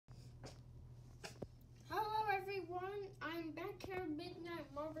Midnight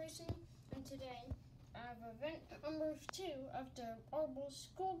Mob Racing, and today I have event number 2 of the Marble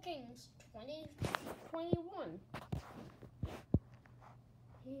School Games 2021.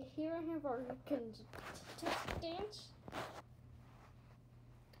 Here I have our contestants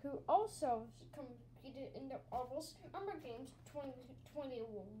who also competed in the Marble Summer Games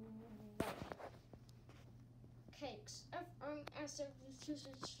 2021. Cakes as of the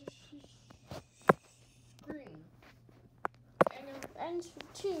screen. And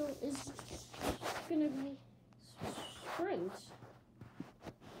 2 is gonna be sprint.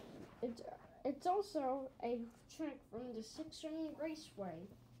 It's also a track from the 6-ring Raceway.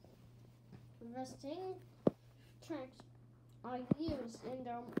 Vesting tracks I used in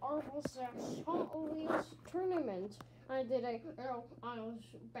the Marble Hot Wheels tournament. I did I was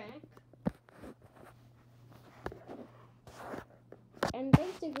back. And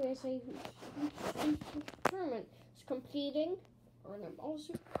basically it's a tournament. It's competing, and I'm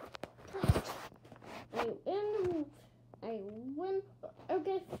also I win, I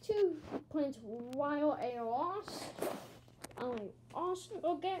get 2 points while I lost. I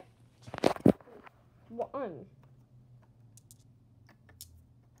also get 1.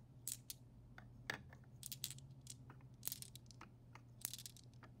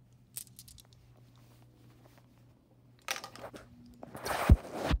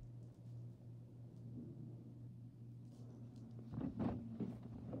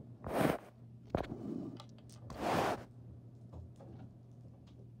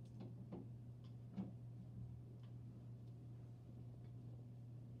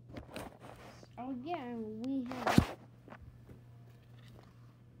 Oh yeah, we have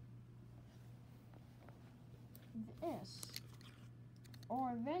this,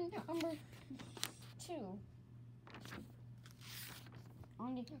 or event number 2,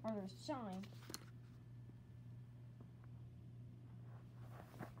 on the other side.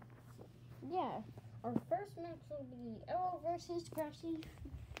 Yeah, our first match will be yellow versus grassy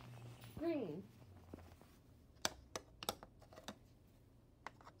green.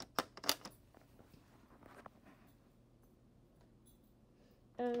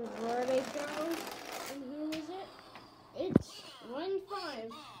 And where they go, and who is it? It's Lane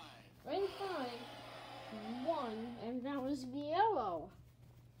 5. Lane 5 won, and that was yellow.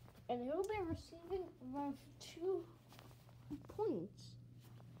 And he'll be receiving about 2 points.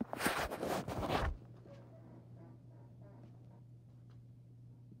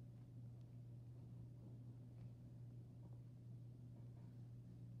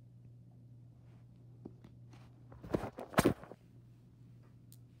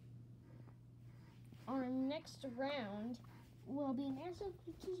 Our next round will be massive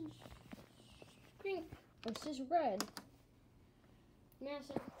green versus red.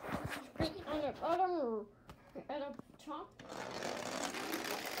 Massive green on the bottom or at the top.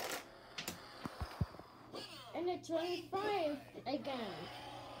 And it's 25 again.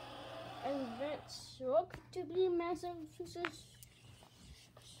 And that's look to be massive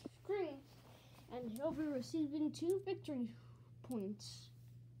green. And he'll be receiving 2 victory points.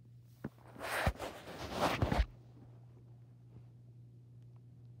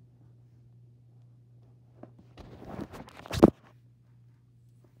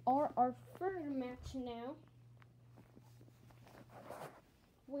 Our third match now.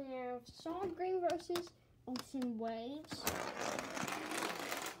 We have Solid Green versus Ocean Waves.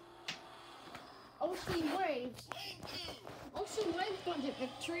 Ocean Waves won the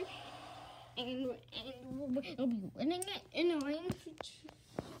victory, and will be winning it in lane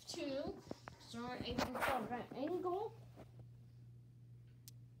 2. So a that angle.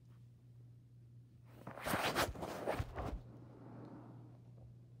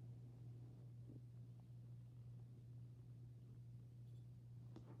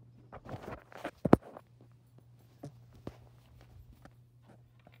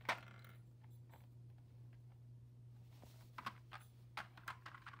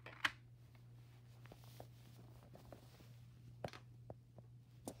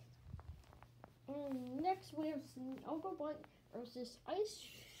 And next we have Snow White versus Ice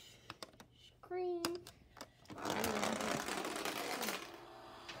Cream.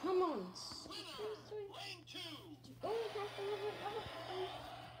 Come on.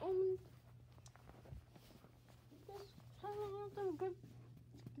 Good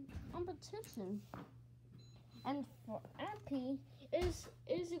competition. And for Appy, is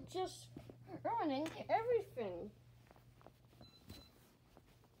it just ruining everything?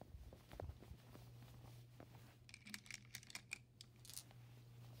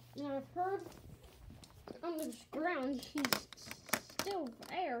 Now I've heard on the ground he's still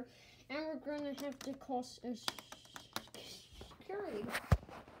there, and we're gonna have to call scurry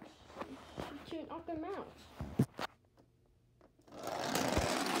to knock him out.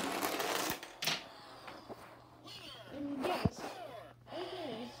 And yes, it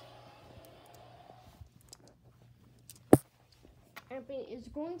is. Abby is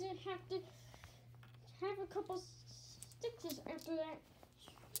going to have a couple stitches after that.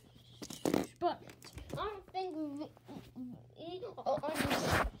 But I don't think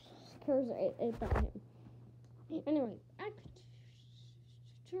cares about him. Anyway, back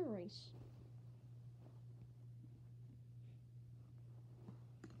to race.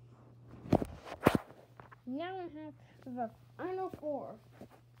 Now I have the final four.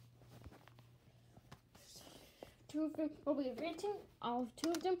 Two of them will be racing. All two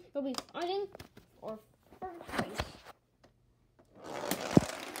of them will be fighting for first place.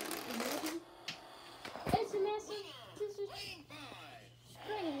 It's a massive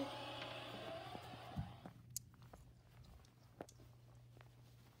screen.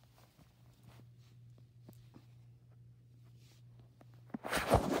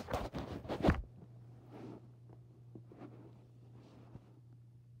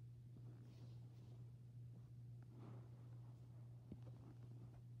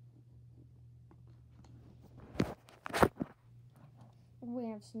 We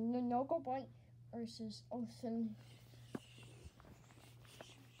have Snuggle Bite versus Ocean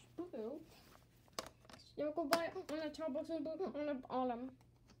Blue. Snuggle Bite on the top, Ocean Blue on the bottom.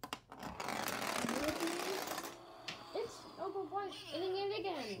 It's Snuggle Bite hitting it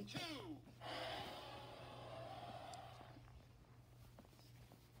again.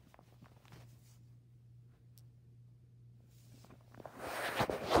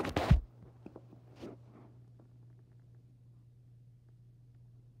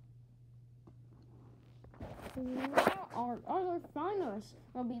 Now our other finalists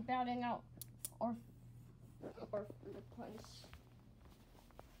will be batting out or the place.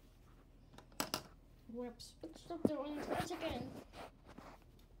 Whoops, it's not doing once again.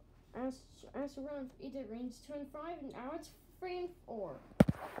 As around either range 2 and 5, and now it's 3 and 4.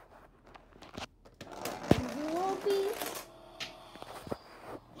 And you will be.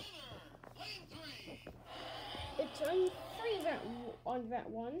 It turned 3 on that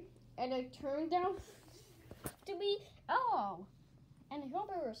one, and it turned out to be Elo, and he'll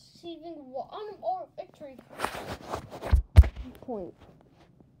be receiving 1 more victory point.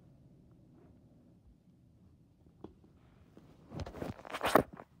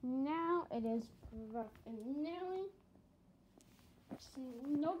 Now it is rough and Nelly.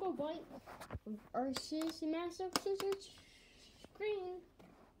 Snuggle Bite versus Massive Scissors Screen.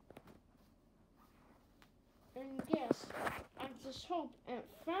 And yes, I just hope that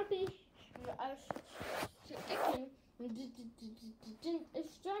Flappy didn't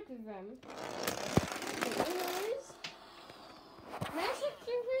distract them. The winner is Massive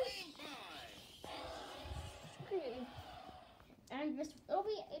Scissors Screen. And this will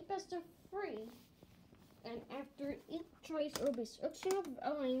be a best of 3. And after each race, it will be switching up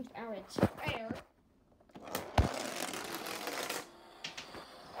the lanes at its fair.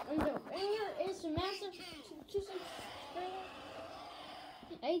 And the winner is Massive Scissors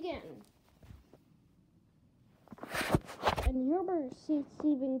Screen again. And Herbert is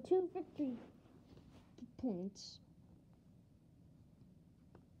receiving 2 victory points.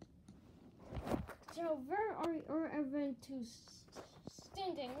 So there are our event 2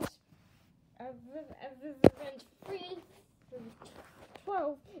 standings. Event 3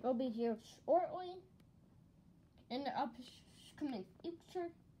 12 will be here shortly in the upcoming future.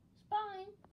 Bye.